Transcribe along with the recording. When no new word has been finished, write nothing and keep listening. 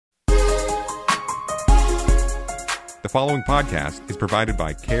The following podcast is provided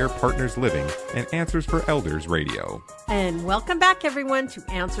by Care Partners Living and Answers for Elders Radio. And welcome back, everyone, to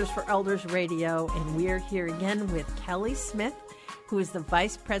Answers for Elders Radio. And we are here again with Kelly Smith, who is the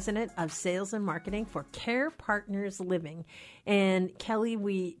Vice President of Sales and Marketing for Care Partners Living. And Kelly,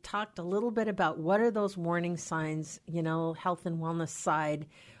 we talked a little bit about what are those warning signs, health and wellness side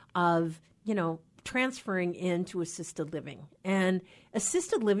of, transferring into assisted living. And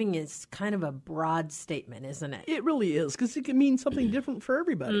assisted living is kind of a broad statement, isn't it? It really is, because it can mean something different for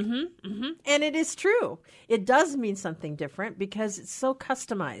everybody. And it is true. It does mean something different because it's so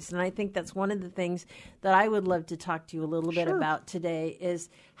customized. And I think that's one of the things that I would love to talk to you a little bit about today is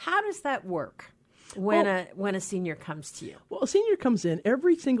how does that work when a senior comes to you? Well, a senior comes in,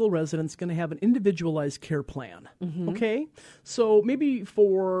 every single resident's going to have an individualized care plan, okay? So maybe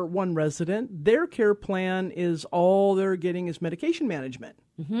for one resident, their care plan is all they're getting is medication management.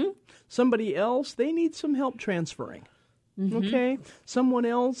 Somebody else, they need some help transferring, okay? Someone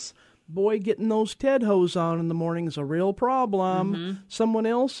else, boy, getting those TED hose on in the morning is a real problem. Someone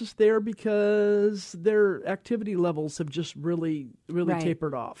else is there because their activity levels have just really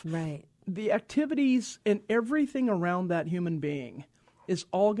tapered off. Right. The activities and everything around that human being is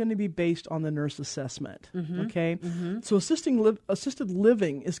all going to be based on the nurse assessment, okay? So assisted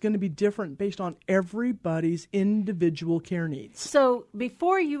living is going to be different based on everybody's individual care needs. So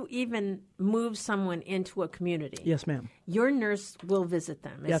before you even move someone into a community, Yes, ma'am. your nurse will visit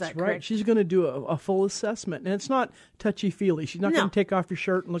them. Is That's that right. correct? She's going to do a full assessment, and it's not touchy-feely. She's not No. going to take off your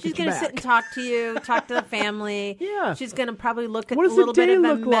shirt and look She's at your going to back. sit and talk to you, talk to the family. Yeah. She's going to probably look at What a does little the bit day of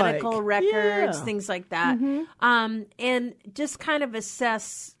the look like? medical records, Yeah. things like that. And just kind of assess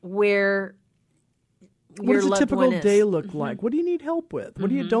where What your does a loved typical one is. day look like? What do you need help with? What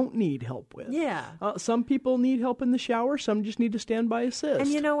do you don't need help with? Yeah. Some people need help in the shower. Some just need to standby assist. And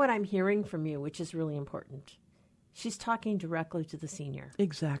you know what I'm hearing from you, which is really important? She's talking directly to the senior.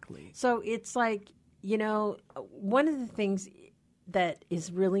 Exactly. So it's like, one of the things that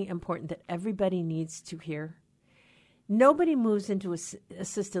is really important that everybody needs to hear, nobody moves into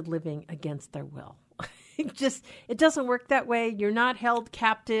assisted living against their will. It doesn't work that way. You're not held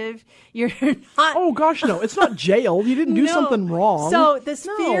captive. You're not. Oh, gosh, no. It's not jail. You didn't do No. something wrong. So this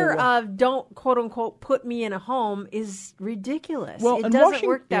No. fear of don't, quote unquote, put me in a home is ridiculous. Well, it and doesn't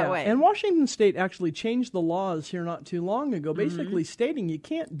work that yeah, way. And Washington State actually changed the laws here not too long ago, basically stating you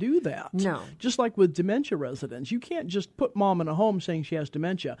can't do that. No. Just like with dementia residents. You can't just put mom in a home saying she has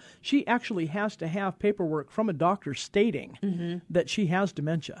dementia. She actually has to have paperwork from a doctor stating that she has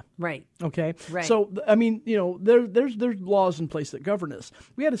dementia. Right. Okay. Right. So, I mean, there's laws in place that govern this.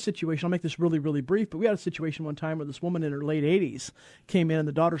 We had a situation, I'll make this really, really brief, but we had a situation one time where this woman in her late 80s came in and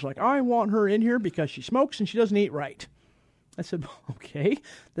the daughter's like, I want her in here because she smokes and she doesn't eat right. I said, okay,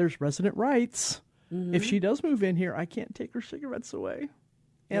 there's resident rights. If she does move in here, I can't take her cigarettes away.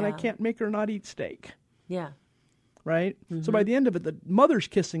 And I Yeah. can't make her not eat steak. Yeah. Right? So by the end of it, the mother's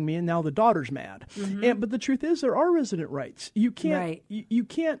kissing me and now the daughter's mad. But the truth is there are resident rights. You can't Right. you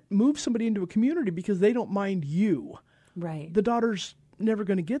can't move somebody into a community because they don't mind you. Right. The daughter's never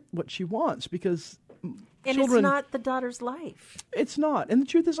going to get what she wants because And children, it's not the daughter's life. it's not. And the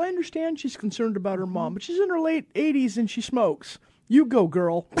truth is I understand she's concerned about her mom, but she's in her late 80s and she smokes. You go,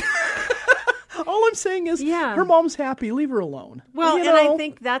 girl. All I'm saying is Yeah. her mom's happy. Leave her alone. Well, You and I know?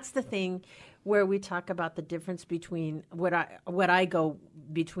 think that's the thing where we talk about the difference between what I go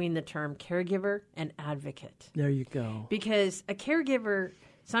between the term caregiver and advocate. There you go. Because a caregiver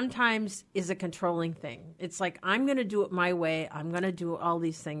sometimes is a controlling thing. It's like, I'm going to do it my way. I'm going to do all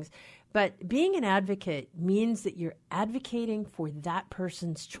these things. But being an advocate means that you're advocating for that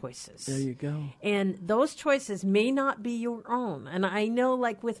person's choices. There you go. And those choices may not be your own. And I know,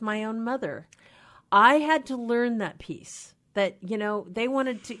 like with my own mother, I had to learn that piece. That, they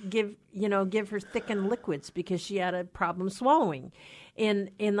wanted to give her thickened liquids because she had a problem swallowing in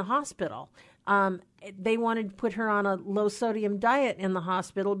the hospital. They wanted to put her on a low sodium diet in the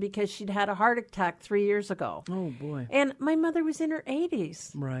hospital because she'd had a heart attack 3 years ago. Oh, boy. And my mother was in her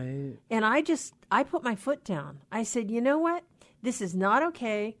 80s. Right. And I put my foot down. I said, you know what? This is not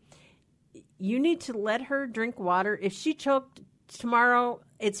okay. You need to let her drink water. If she choked tomorrow,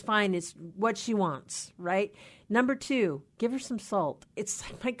 it's fine. It's what she wants, right? Number 2, give her some salt. It's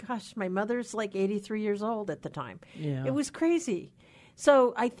like, my gosh, my mother's like 83 years old at the time. Yeah. It was crazy.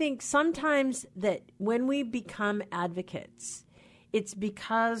 So I think sometimes that when we become advocates, it's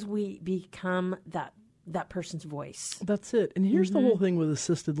because we become that person's voice. That's it. And here's the whole thing with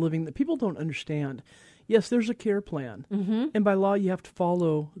assisted living that people don't understand. Yes, there's a care plan. And by law, you have to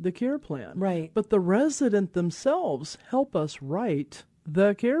follow the care plan. Right. But the resident themselves help us write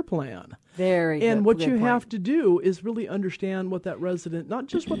the care plan. Very good. And what good you point. have to do is really understand what that resident, not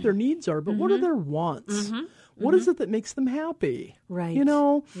just what their needs are, but what are their wants? What is it that makes them happy? Right. You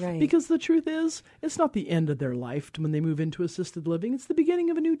know? Right. Because the truth is, it's not the end of their life when they move into assisted living. It's the beginning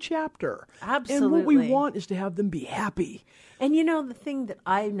of a new chapter. And what we Absolutely. want is to have them be happy. And you know, the thing that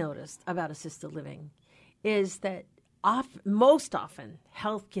I've noticed about assisted living is that most often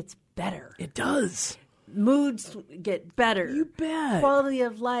health gets better. It does. Moods get better. You bet. Quality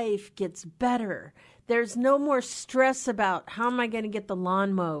of life gets better. There's no more stress about how am I going to get the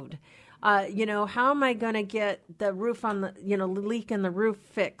lawn mowed? How am I going to get the roof on the, leak in the roof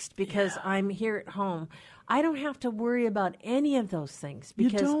fixed because I'm here at home? I don't have to worry about any of those things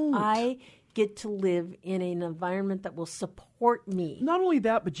because don't. I get to live in an environment that will support me. Not only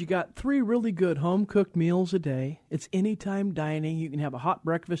that, but you got 3 really good home-cooked meals a day. It's anytime dining. You can have a hot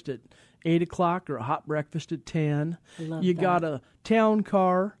breakfast at 8 o'clock or a hot breakfast at 10. I love You that. got a town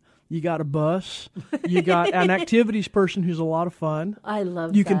car. You got a bus. You got an activities person who's a lot of fun. I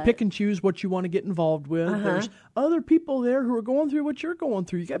love You that. can pick and choose what you want to get involved with. There's other people there who are going through what you're going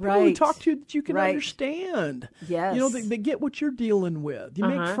through. You got people to Right. talk to that you can Right. understand. Yes. They get what you're dealing with. You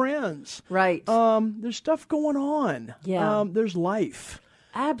make friends. Right. There's stuff going on. Yeah. There's life.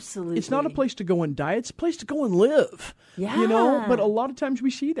 Absolutely. It's not a place to go and die. It's a place to go and live. Yeah. But a lot of times we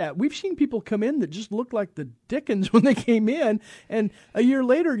see that. We've seen people come in that just look like the Dickens when they came in, and a year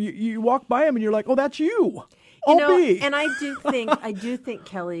later you walk by them and you're like, oh, that's you. And I do think,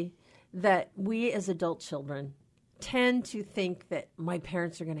 Kelly, that we as adult children tend to think that my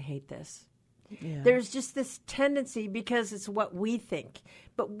parents are going to hate this. Yeah. There's just this tendency because it's what we think.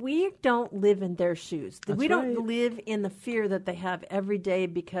 But we don't live in their shoes. We don't right. live in the fear that they have every day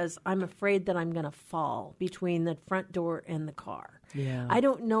because I'm afraid that I'm going to fall between the front door and the car. Yeah. I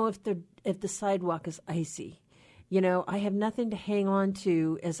don't know if the sidewalk is icy. I have nothing to hang on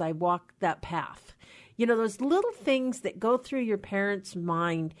to as I walk that path. Those little things that go through your parents'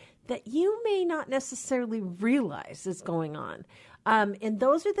 mind that you may not necessarily realize is going on. And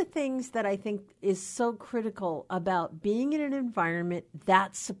those are the things that I think is so critical about being in an environment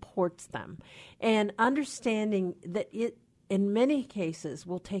that supports them and understanding that it, in many cases,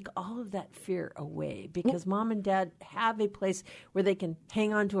 will take all of that fear away because mom and dad have a place where they can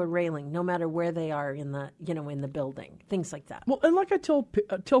hang on to a railing no matter where they are in the building, things like that. Well, and like I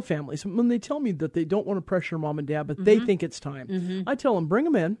tell families, when they tell me that they don't want to pressure mom and dad, but they think it's time, I tell them, bring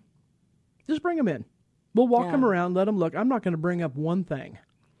them in. Just bring them in. We'll walk them around, let them look. I'm not going to bring up one thing.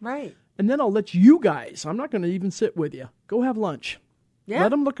 Right. And then I'll let you guys, I'm not going to even sit with you. Go have lunch. Yeah. Let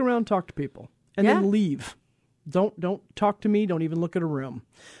them look around, talk to people, and Yeah. then leave. Don't talk to me. Don't even look at a room.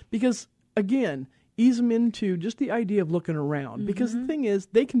 Because, again, ease them into just the idea of looking around. Because the thing is,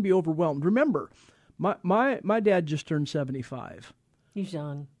 they can be overwhelmed. Remember, my dad just turned 75. He's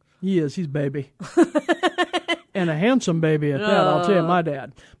young. He is. He's baby. And a handsome baby at that, I'll tell you, my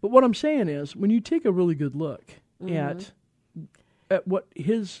dad. But what I'm saying is, when you take a really good look at what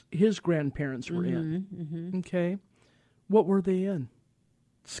his grandparents were in, okay, what were they in?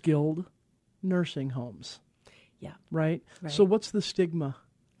 Skilled nursing homes, Yeah. right? So what's the stigma?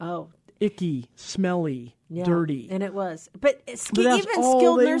 Oh, Icky, smelly, yeah. dirty. And it was. But that's even all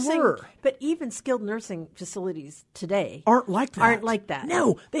skilled they nursing were. but even skilled nursing facilities today Aren't like that.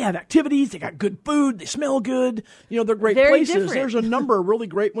 No, they have activities. They got good food. They smell good. They're great Very places. different. There's a number of really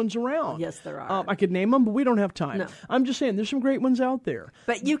great ones around. Yes, there are. I could name them, but we don't have time. No. I'm just saying, there's some great ones out there.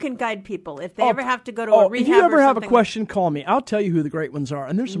 But you can guide people if they ever have to go to a rehab. If you ever or have a something. question, call me. I'll tell you who the great ones are,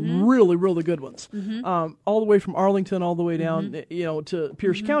 and there's some really, really good ones. All the way from Arlington, all the way down, to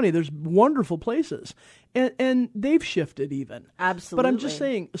Pierce County. There's wonderful places, and they've shifted even. Absolutely. But I'm just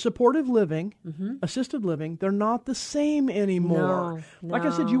saying, supportive living, assisted living, they're not the same anymore. No, Like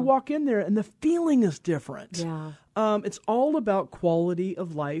I said, you walk in there, and the feeling is different. Yeah. It's all about quality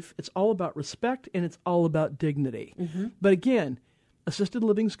of life. It's all about respect, and it's all about dignity. But again, assisted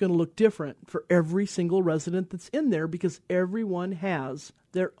living is going to look different for every single resident that's in there because everyone has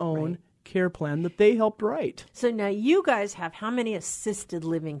their own care plan that they helped write. So now you guys have how many assisted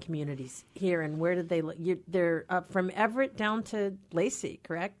living communities here, and where did they look? They're from Everett down to Lacey,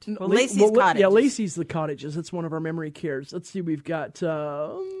 correct? Well, Lacey's cottages. Yeah, Lacey's the cottages. It's one of our memory cares. Let's see, we've got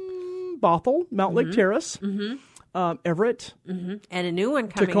Bothell, Mount Lake Terrace, Everett, And a new one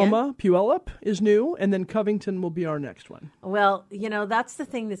coming in. Tacoma, Puyallup is new, and then Covington will be our next one. Well, that's the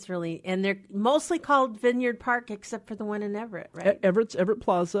thing that's really, and they're mostly called Vineyard Park, except for the one in Everett, right? Everett's Everett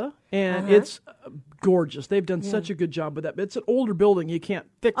Plaza, and it's gorgeous. They've done such a good job with that. But it's an older building; you can't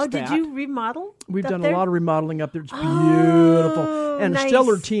fix that. Oh, did you remodel? We've up done there? a lot of remodeling up there. It's beautiful, and nice. a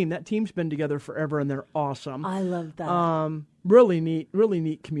stellar team. That team's been together forever, and they're awesome. I love that. Really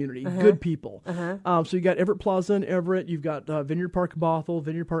neat community. Good people. So you got Everett Plaza in Everett. You've got Vineyard Park Bothell,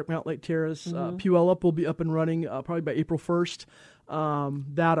 Vineyard Park Mount Lake Terrace. Puyallup will be up and running probably by April 1st.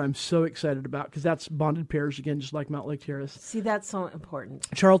 That I'm so excited about because that's bonded pairs again, just like Mount Lake Terrace. See, that's so important.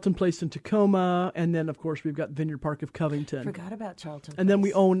 Charlton Place in Tacoma, and then of course we've got Vineyard Park of Covington. Forgot about Charlton. And then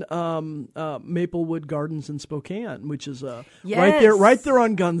we own Maplewood Gardens in Spokane, which is right there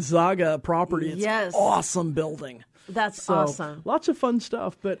on Gonzaga property. It's an awesome building. That's awesome. Lots of fun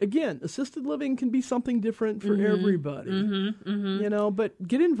stuff. But again, assisted living can be something different for everybody. You know, but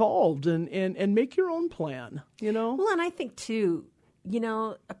get involved and make your own plan, you know? Well, and I think too, you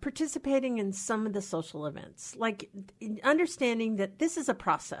know, participating in some of the social events, like understanding that this is a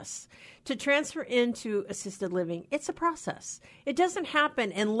process. To transfer into assisted living, it's a process. It doesn't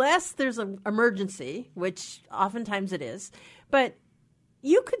happen unless there's an emergency, which oftentimes it is. But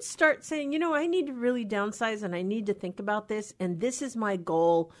you could start saying, you know, I need to really downsize and I need to think about this. And this is my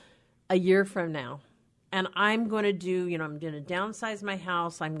goal a year from now. And I'm going to do, you know, I'm going to downsize my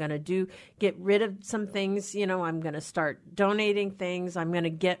house. I'm going to get rid of some things. You know, I'm going to start donating things. I'm going to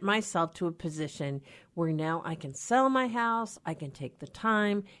get myself to a position where now I can sell my house. I can take the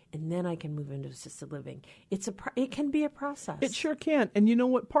time and then I can move into assisted living. It can be a process. It sure can. And you know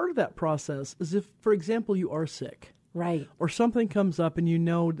what? Part of that process is if, for example, you are sick. Right. Or something comes up and you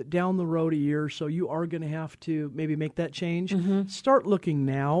know that down the road a year or so you are going to have to maybe make that change. Start looking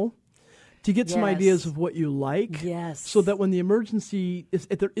now to get some ideas of what you like. Yes. So that when the emergency, if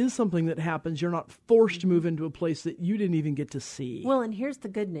there is something that happens, you're not forced to move into a place that you didn't even get to see. Well, and here's the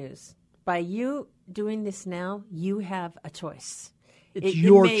good news. By you doing this now, you have a choice. It's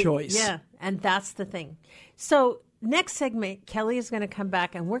your choice. Yeah, and that's the thing. So next segment, Kelly is going to come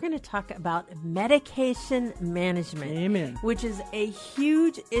back and we're going to talk about medication management. Amen. Which is a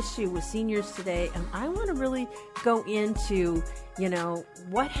huge issue with seniors today. And I want to really go into, you know,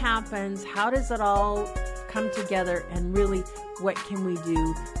 what happens, how does it all come together, and really what can we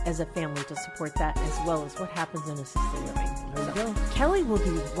do as a family to support that, as well as what happens in assisted living. There you go. Kelly will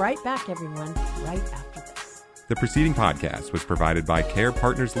be right back, everyone, right after this. The preceding podcast was provided by Care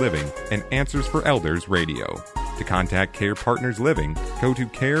Partners Living and Answers for Elders Radio. To contact Care Partners Living, go to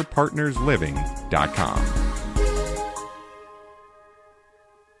carepartnersliving.com.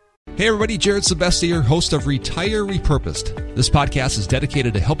 Hey everybody, Jared Sebesti here, host of Retire Repurposed. This podcast is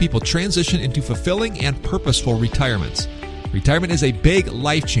dedicated to help people transition into fulfilling and purposeful retirements. Retirement is a big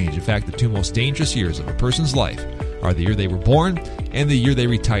life change. In fact, the two most dangerous years of a person's life are the year they were born and the year they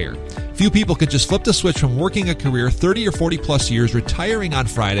retire. Few people could just flip the switch from working a career 30 or 40 plus years, retiring on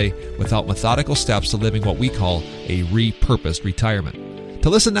Friday without methodical steps to living what we call a repurposed retirement.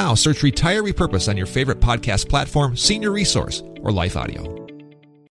 To listen now, search Retire Repurposed on your favorite podcast platform, Senior Resource, or Life Audio.